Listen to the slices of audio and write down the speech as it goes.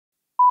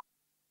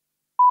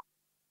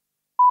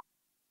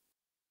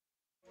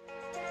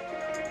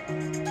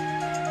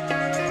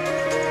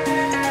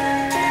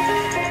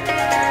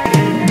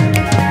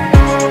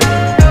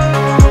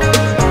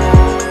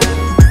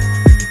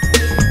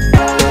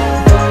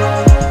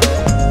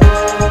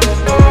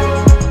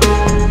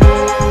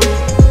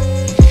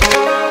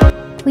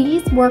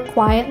work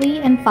quietly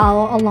and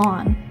follow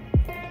along.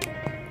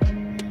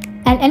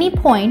 At any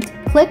point,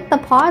 click the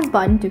pause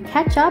button to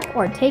catch up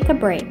or take a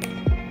break.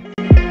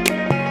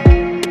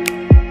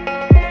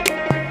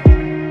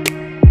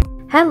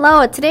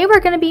 Hello, today we're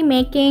going to be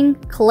making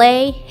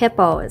clay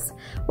hippos.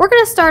 We're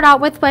going to start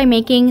out by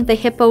making the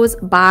hippo's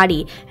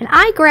body. And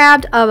I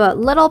grabbed a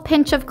little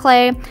pinch of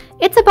clay.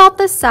 It's about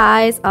the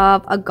size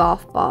of a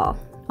golf ball.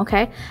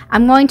 Okay,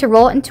 I'm going to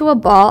roll it into a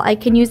ball. I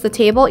can use the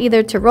table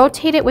either to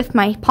rotate it with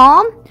my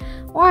palm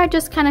or I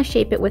just kind of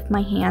shape it with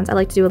my hands. I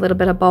like to do a little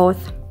bit of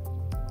both.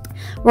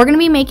 We're going to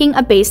be making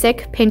a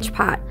basic pinch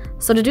pot.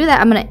 So to do that,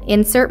 I'm going to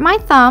insert my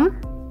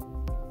thumb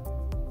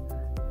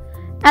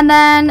and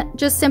then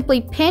just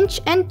simply pinch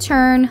and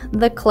turn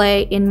the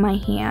clay in my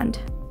hand.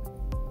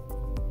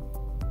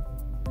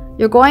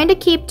 You're going to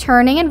keep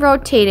turning and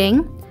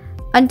rotating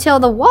until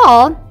the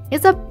wall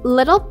is a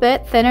little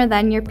bit thinner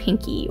than your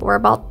pinky, or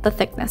about the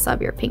thickness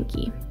of your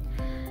pinky.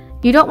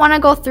 You don't want to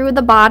go through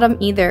the bottom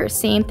either.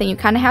 Same thing, you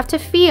kind of have to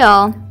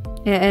feel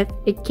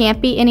it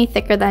can't be any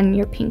thicker than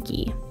your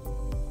pinky.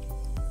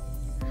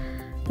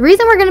 The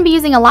reason we're going to be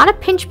using a lot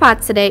of pinch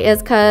pots today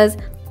is because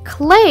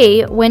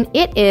clay, when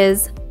it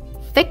is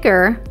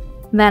thicker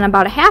than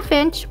about a ½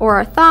 inch or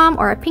a thumb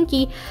or a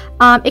pinky,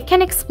 it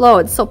can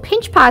explode. So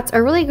pinch pots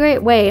are a really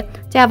great way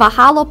to have a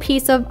hollow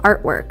piece of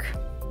artwork.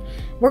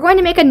 We're going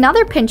to make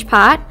another pinch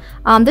pot.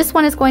 This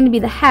one is going to be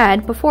the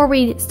head. Before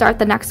we start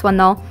the next one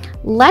though,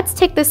 let's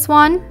take this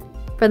one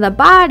for the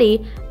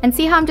body and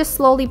see how I'm just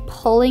slowly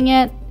pulling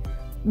it.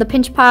 The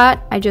pinch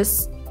pot, I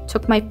just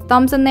took my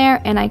thumbs in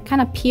there and I kind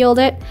of peeled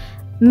it,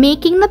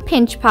 making the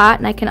pinch pot,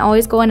 and I can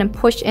always go in and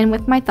push in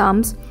with my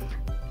thumbs.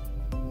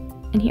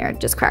 And here,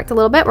 it just cracked a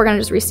little bit. We're gonna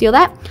just reseal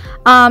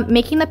that.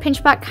 Making the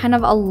pinch pot kind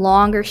of a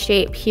longer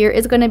shape. Here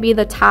is gonna be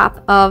the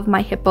top of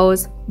my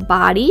hippo's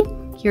body.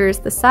 Here's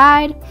the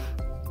side.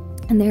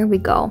 And there we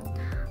go.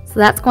 So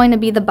that's going to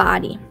be the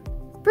body.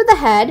 For the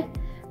head,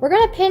 we're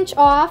going to pinch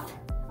off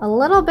a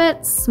little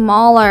bit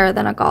smaller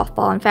than a golf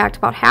ball. In fact,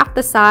 about half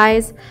the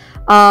size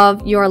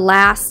of your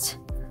last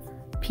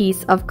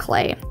piece of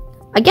clay.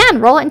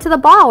 Again, roll it into the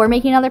ball. We're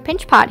making another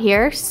pinch pot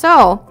here.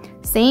 So,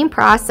 same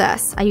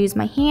process. I use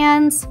my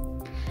hands,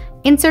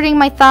 inserting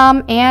my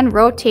thumb and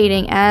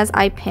rotating as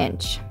I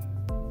pinch.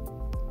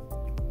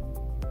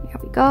 There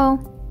we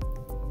go.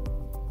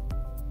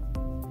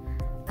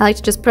 I like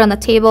to just put it on the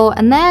table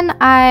and then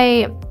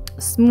I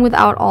smooth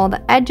out all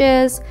the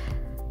edges.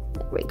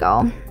 There we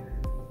go.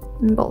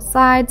 On both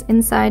sides,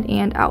 inside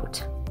and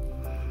out.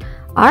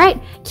 All right,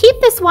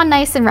 keep this one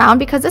nice and round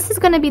because this is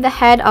going to be the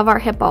head of our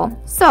hippo.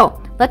 So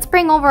let's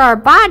bring over our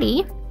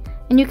body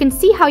and you can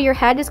see how your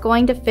head is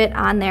going to fit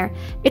on there.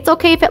 It's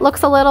okay if it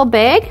looks a little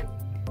big.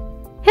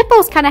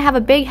 Hippos kind of have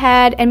a big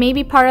head and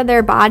maybe part of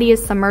their body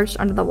is submerged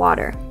under the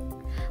water.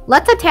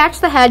 Let's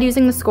attach the head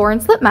using the score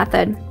and slip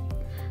method.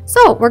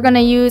 So we're going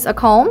to use a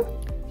comb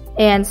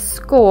and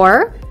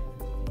score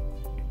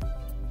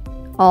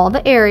all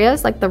the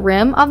areas like the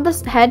rim of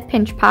the head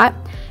pinch pot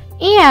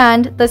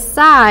and the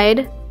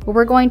side where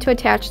we're going to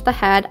attach the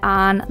head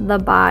on the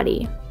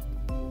body.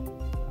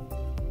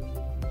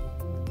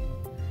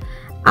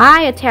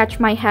 I attach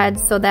my head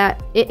so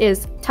that it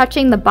is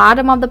touching the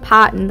bottom of the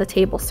pot and the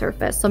table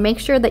surface. So make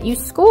sure that you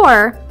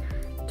score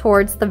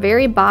towards the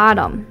very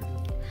bottom.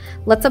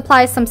 Let's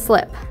apply some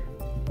slip.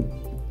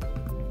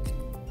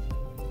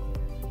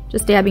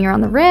 Just dabbing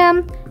around the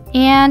rim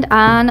and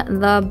on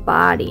the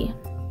body.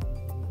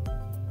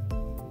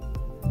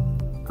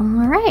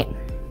 All right,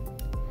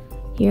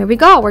 here we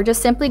go. We're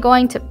just simply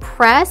going to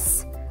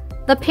press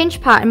the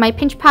pinch pot, and my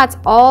pinch pot's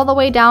all the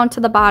way down to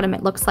the bottom.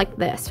 It looks like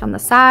this from the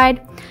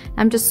side.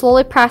 I'm just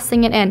slowly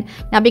pressing it in.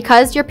 Now,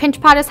 because your pinch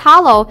pot is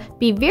hollow,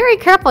 be very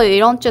careful you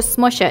don't just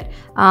smush it.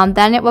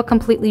 Then it will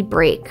completely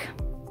break.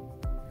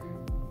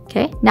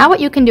 Okay, now what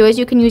you can do is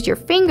you can use your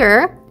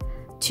finger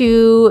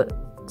to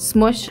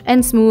smush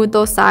and smooth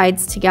those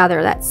sides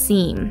together, that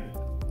seam,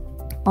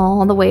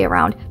 all the way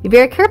around. Be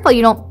very careful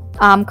you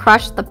don't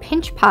crush the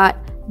pinch pot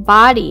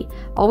body.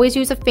 Always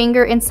use a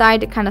finger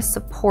inside to kind of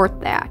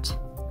support that.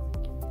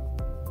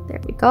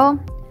 There we go.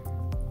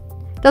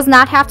 Does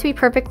not have to be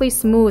perfectly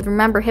smooth.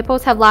 Remember,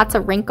 hippos have lots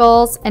of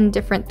wrinkles and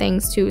different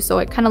things too, so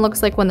it kind of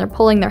looks like when they're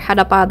pulling their head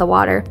up out of the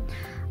water,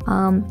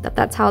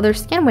 that's how their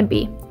skin would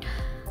be.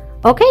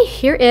 Okay,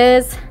 here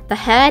is the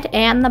head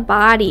and the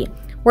body.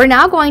 We're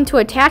now going to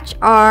attach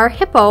our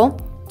hippo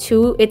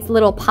to its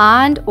little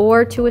pond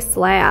or to a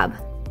slab.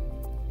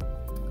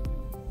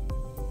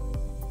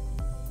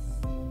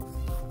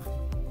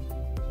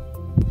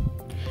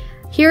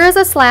 Here is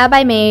a slab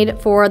I made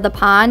for the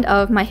pond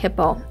of my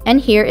hippo, and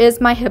here is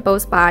my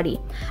hippo's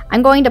body.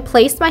 I'm going to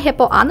place my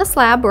hippo on the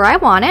slab where I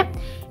want it,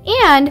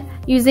 and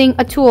using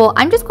a tool,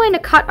 I'm just going to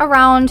cut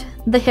around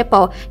the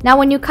hippo. Now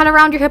when you cut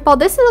around your hippo,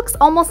 this looks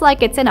almost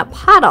like it's in a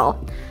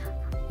puddle.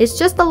 It's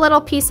just a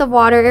little piece of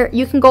water.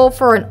 You can go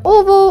for an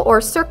oval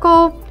or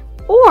circle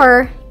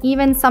or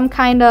even some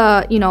kind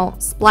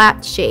of,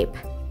 splat shape.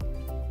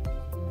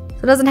 So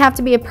it doesn't have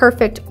to be a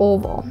perfect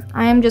oval.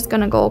 I'm just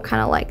gonna go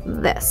kind of like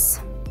this.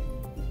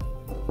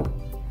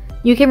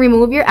 you can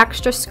remove your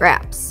extra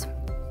scraps.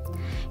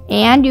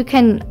 And you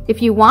can,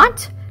 if you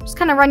want, just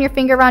kind of run your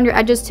finger around your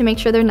edges to make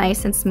sure they're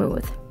nice and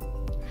smooth.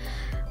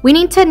 We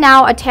need to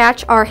now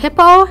attach our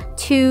hippo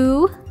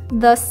to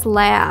the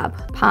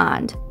slab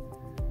pond.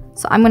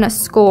 So I'm going to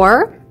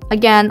score,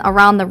 again,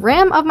 around the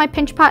rim of my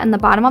pinch pot and the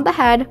bottom of the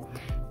head,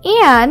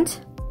 and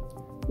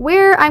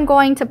where I'm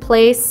going to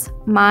place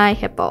my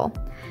hippo.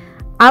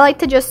 I like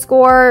to just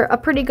score a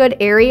pretty good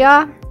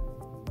area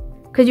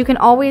because you can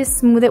always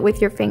smooth it with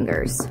your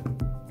fingers.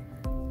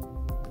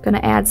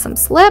 Gonna add some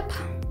slip.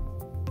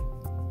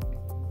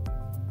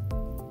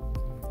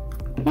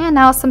 And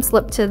now some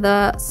slip to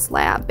the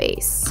slab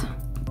base.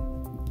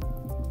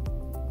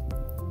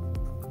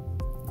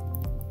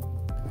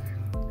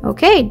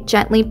 Okay,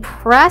 gently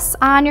press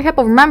on your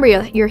hippo. Remember,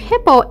 your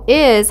hippo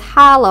is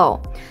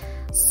hollow,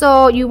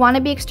 so you want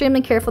to be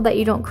extremely careful that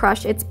you don't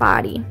crush its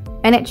body.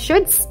 And it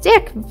should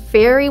stick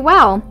very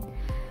well.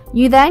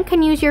 You then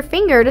can use your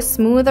finger to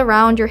smooth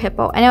around your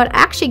hippo, and it would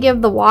actually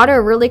give the water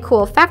a really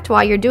cool effect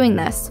while you're doing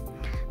this,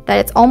 that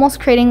it's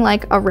almost creating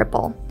like a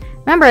ripple.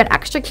 Remember, an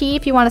extra key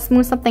if you want to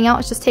smooth something out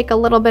is just take a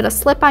little bit of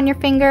slip on your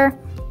finger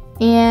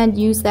and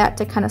use that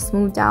to kind of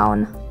smooth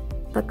down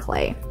the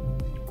clay.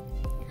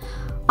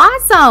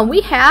 Awesome!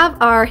 We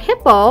have our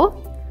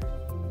hippo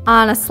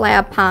on a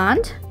slab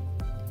pond.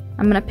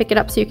 I'm going to pick it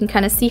up so you can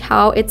kind of see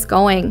how it's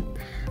going.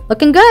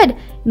 Looking good.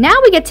 Now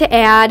we get to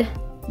add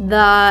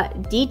the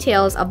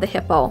details of the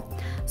hippo.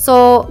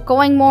 So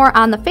going more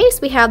on the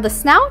face, we have the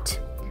snout,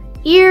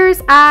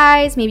 ears,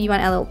 eyes, maybe you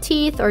want to add little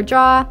teeth or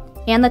jaw,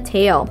 and the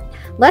tail.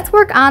 Let's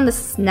work on the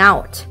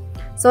snout.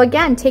 So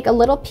again, take a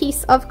little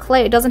piece of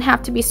clay. It doesn't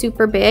have to be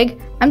super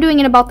big. I'm doing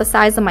it about the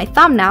size of my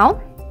thumb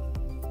now,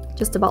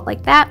 just about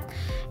like that.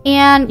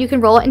 And you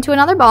can roll it into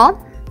another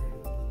ball.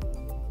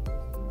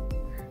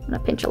 I'm gonna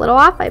pinch a little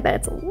off. I bet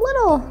it's a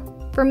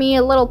little, for me,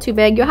 a little too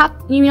big. You have,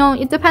 you know,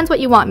 it depends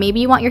what you want. Maybe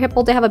you want your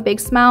hippo to have a big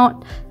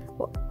snout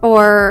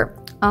or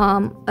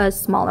a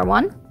smaller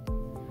one.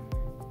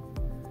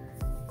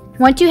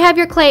 Once you have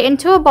your clay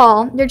into a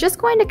ball, you're just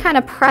going to kind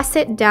of press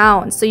it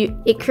down so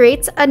it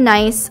creates a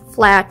nice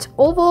flat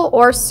oval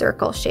or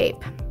circle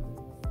shape.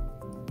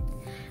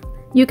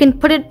 You can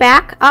put it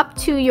back up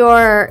to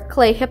your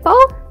clay hippo,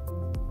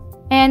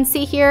 and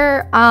see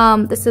here,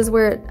 this is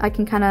where I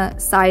can kind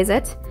of size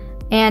it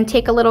and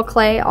take a little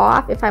clay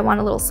off if I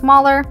want a little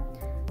smaller.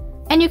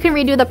 And you can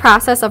redo the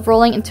process of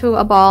rolling into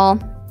a ball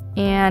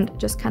and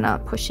just kind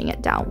of pushing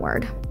it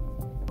downward.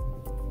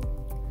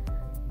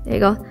 There you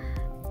go.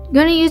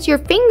 You're going to use your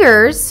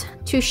fingers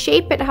to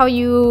shape it how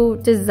you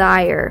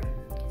desire.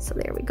 So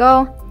there we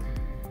go.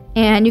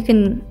 And you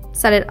can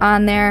set it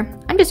on there.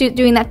 I'm just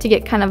doing that to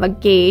get kind of a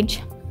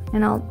gauge,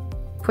 and I'll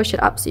push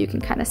it up so you can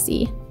kind of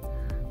see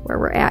where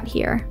we're at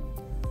here.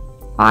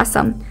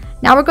 Awesome.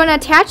 Now we're going to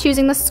attach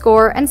using the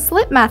score and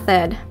slip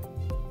method.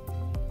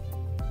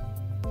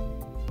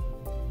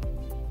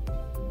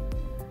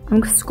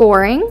 I'm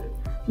scoring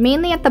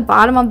mainly at the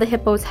bottom of the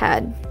hippo's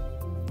head.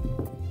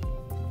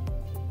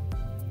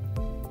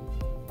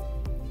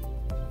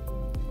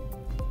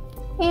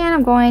 And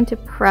I'm going to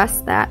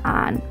press that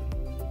on.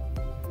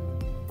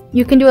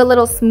 You can do a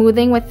little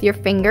smoothing with your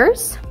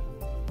fingers.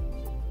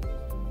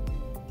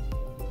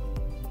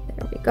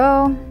 There we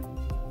go.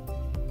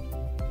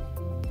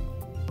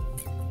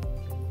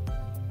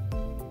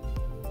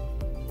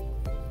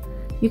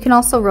 You can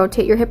also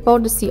rotate your hippo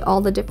to see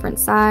all the different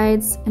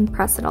sides and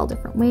press it all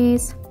different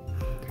ways.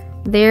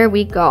 There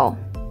we go.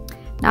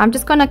 Now I'm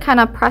just going to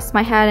kind of press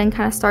my head and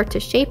kind of start to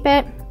shape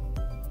it.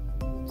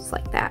 Just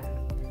like that.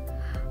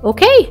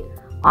 Okay.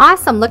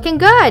 Awesome, looking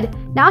good.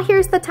 Now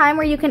here's the time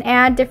where you can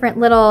add different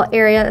little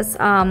areas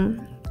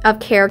of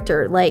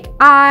character, like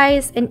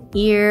eyes and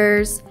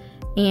ears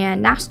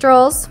and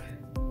nostrils.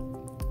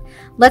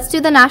 Let's do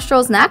the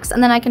nostrils next,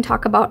 and then I can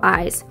talk about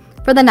eyes.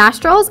 For the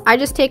nostrils, I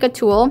just take a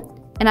tool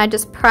and I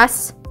just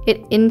press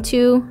it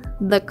into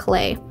the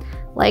clay,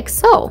 like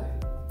so.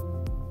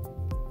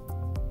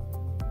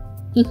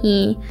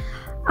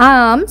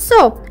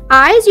 So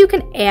eyes, you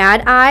can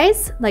add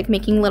eyes, like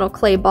making little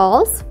clay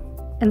balls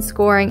and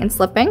scoring and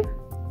slipping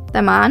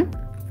them on.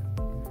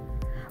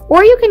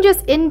 Or you can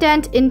just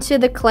indent into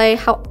the clay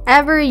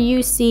however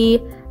you see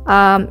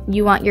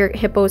you want your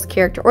hippo's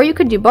character. Or you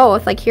could do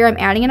both. Like here I'm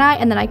adding an eye,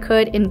 and then I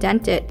could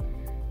indent it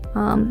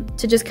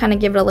to just kind of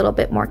give it a little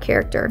bit more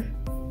character.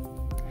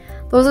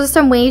 Those are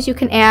some ways you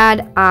can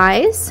add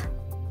eyes.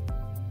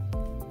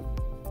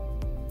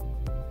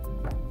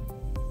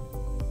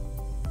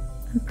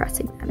 I'm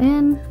pressing that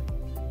in.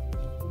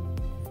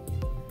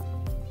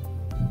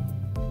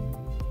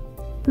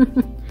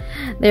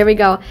 There we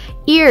go.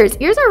 Ears.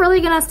 Ears are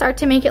really going to start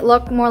to make it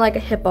look more like a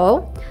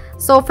hippo.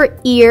 So for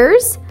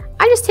ears,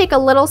 I just take a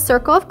little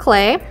circle of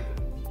clay,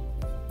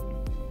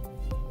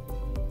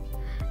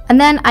 and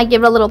then I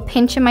give it a little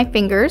pinch in my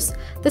fingers.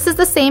 This is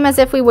the same as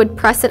if we would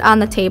press it on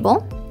the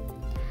table.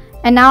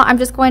 And now I'm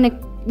just going to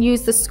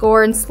use the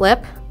score and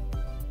slip,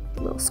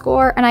 a little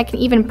score, and I can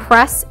even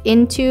press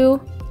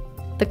into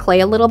the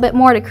clay a little bit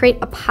more to create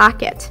a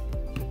pocket.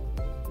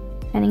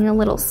 Adding a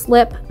little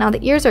slip. Now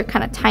the ears are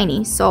kind of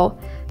tiny, so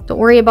don't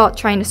worry about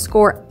trying to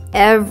score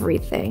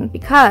everything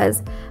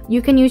because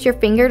you can use your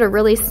finger to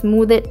really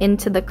smooth it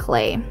into the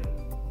clay.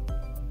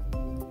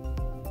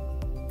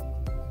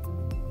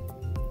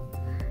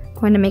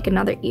 Going to make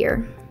another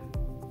ear.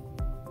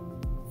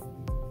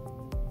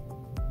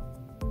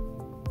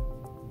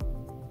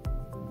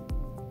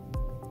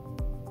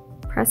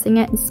 Pressing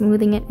it and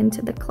smoothing it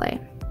into the clay.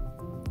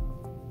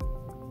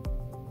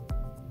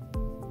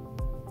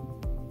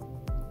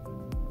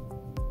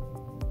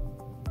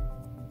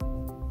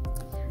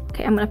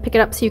 Okay, I'm going to pick it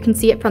up so you can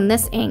see it from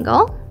this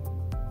angle.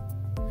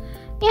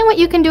 And what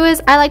you can do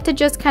is I like to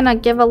just kind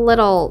of give a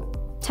little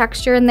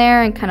texture in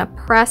there and kind of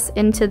press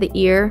into the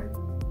ear.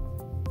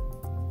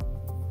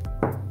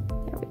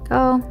 There we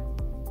go.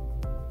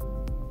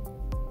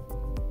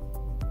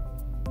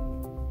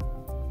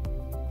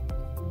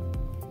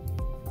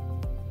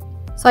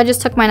 So I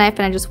just took my knife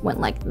and I just went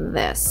like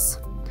this.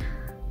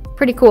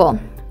 Pretty cool.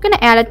 I'm gonna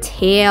add a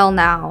tail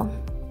now.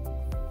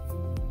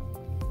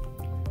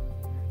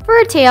 For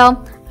a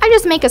tail, I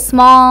just make a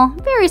small,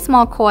 very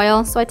small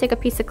coil. So I take a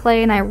piece of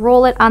clay and I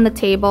roll it on the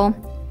table.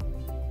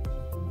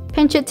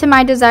 Pinch it to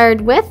my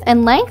desired width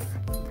and length.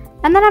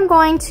 And then I'm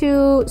going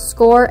to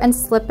score and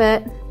slip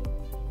it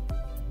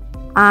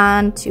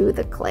onto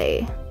the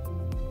clay.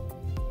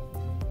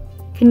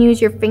 You can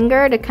use your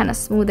finger to kind of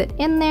smooth it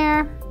in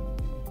there.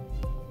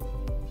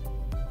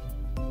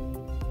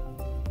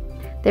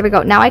 There we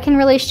go. Now I can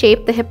really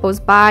shape the hippo's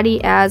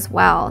body as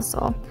well.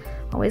 So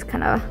always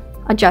kind of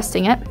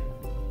adjusting it.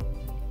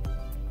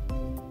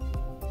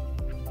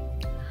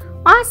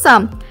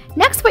 Awesome.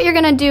 Next, what you're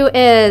gonna do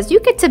is you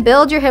get to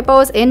build your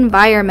hippo's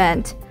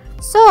environment.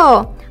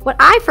 So what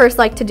I first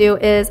like to do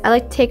is I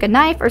like to take a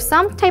knife or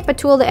some type of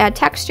tool to add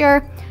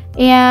texture,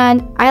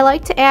 and I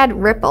like to add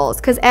ripples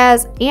because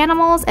as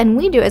animals, and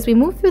we do, as we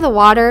move through the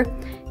water,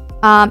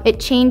 it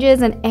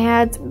changes and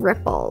adds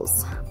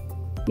ripples.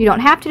 You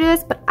don't have to do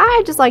this, but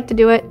I just like to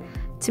do it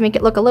to make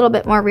it look a little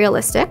bit more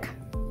realistic.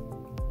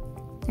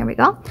 There we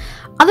go.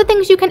 Other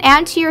things you can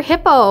add to your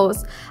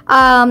hippos,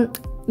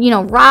 you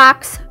know,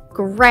 rocks,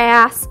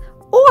 grass,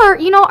 or,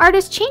 you know,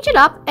 artists change it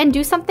up and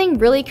do something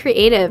really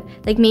creative.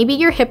 Like maybe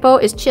your hippo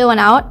is chilling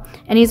out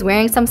and he's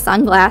wearing some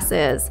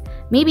sunglasses.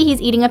 Maybe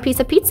he's eating a piece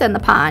of pizza in the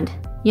pond.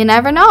 You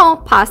never know.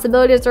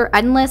 Possibilities are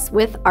endless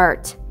with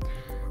art.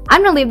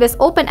 I'm gonna leave this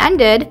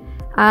open-ended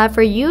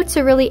for you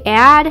to really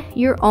add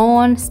your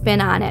own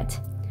spin on it.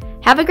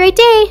 Have a great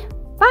day.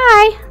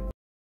 Bye.